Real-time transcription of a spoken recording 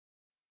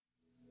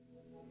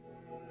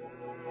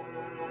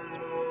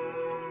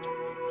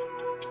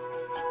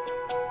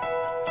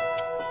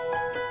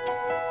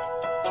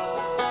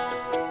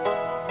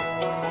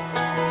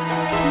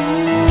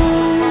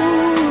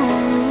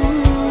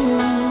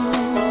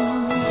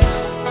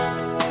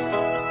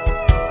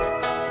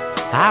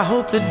I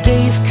hope the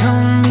days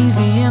come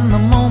easy and the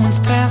moments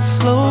pass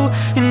slow,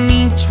 and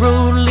each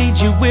road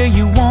leads you where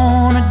you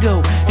wanna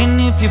go. And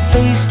if you're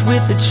faced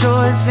with a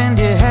choice and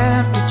you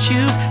have to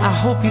choose, I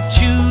hope you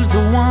choose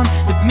the one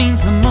that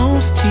means the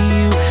most to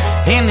you.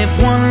 And if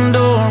one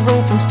door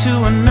opens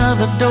to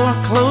another door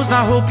closed,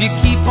 I hope you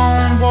keep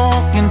on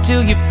walking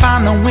till you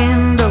find the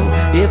window.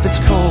 If it's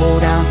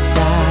cold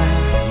outside,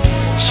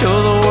 show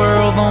the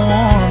world the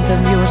warmth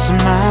of your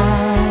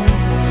smile.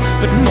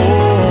 But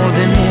more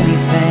than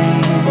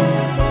anything,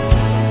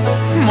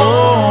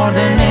 more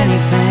than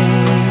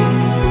anything,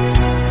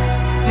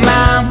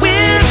 my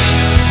wish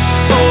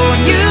for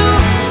you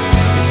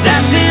is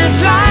that this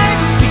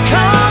life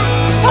becomes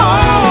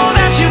all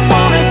that you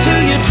want it to.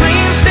 Your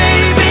dreams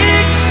stay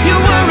big, your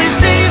worries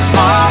stay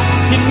small.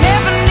 You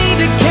never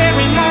need to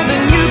carry more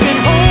than you can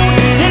hold.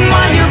 And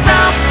while you're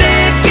out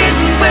there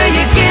getting where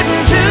you're getting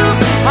to,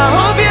 I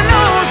hope you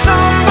know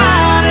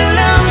somebody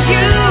loves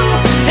you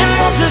and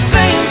wants the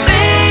same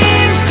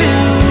things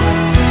too.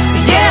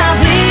 Yeah,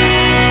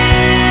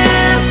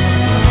 this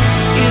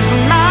is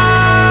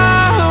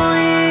my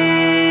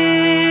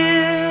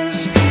wish.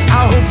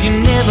 I hope you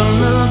never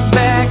look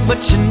back, but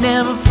you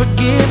never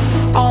forget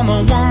all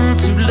the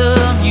ones who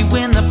loved you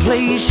in the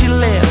place you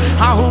left.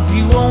 I hope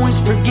you always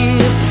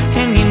forgive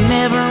and you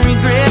never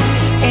regret,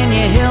 and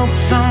you help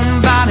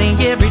somebody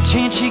every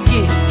chance you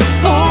get.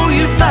 Oh,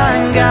 you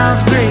find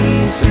God's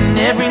grace in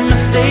every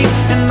mistake,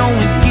 and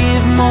always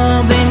give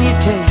more